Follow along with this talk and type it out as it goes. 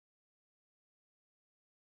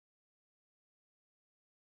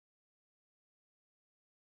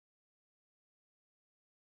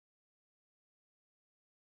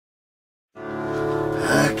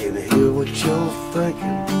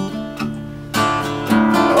thinking,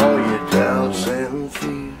 all your doubts and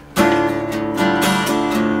fears.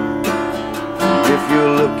 If you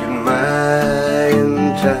look in my in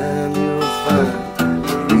time, you'll find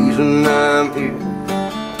the reason I'm here.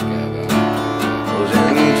 'Cause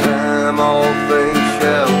anytime all things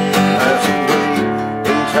shall pass away,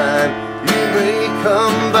 in time you may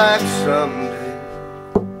come back someday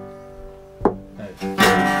to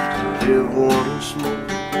live once more,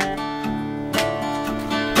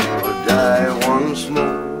 or die once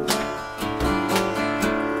more.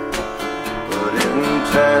 But in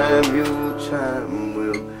time your time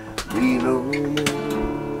will be no more.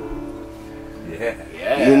 Yeah.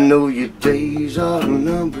 You know your days are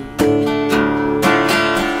numbered,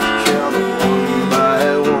 count them one by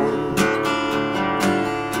one,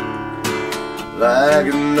 like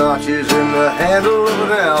notches in the handle of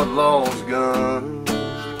an outlaw's gun.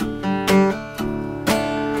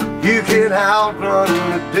 You can outrun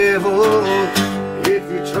the devil if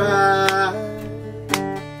you try,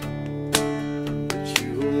 but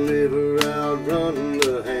you'll never outrun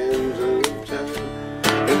the hands of time.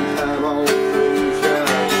 In time all things shall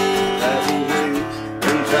pass away.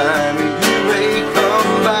 In time you may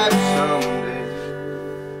come back someday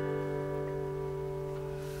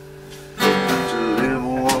to live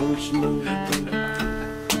once more,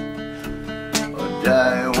 or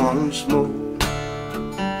die once more.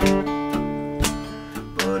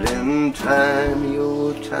 But in time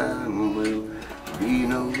your time will be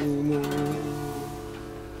no more.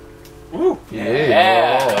 Woo.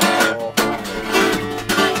 Yeah.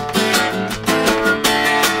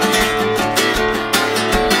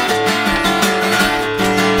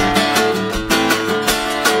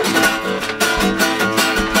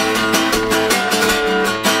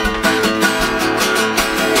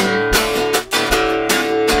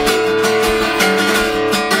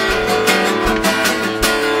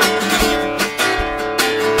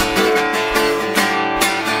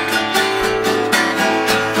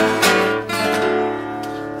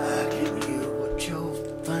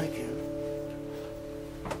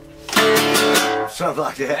 Something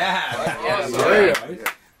like that. Yeah. Sweet.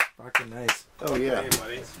 Fucking nice. Oh yeah. Hey,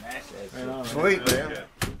 buddy. Smash it. Right on. Sweet, man.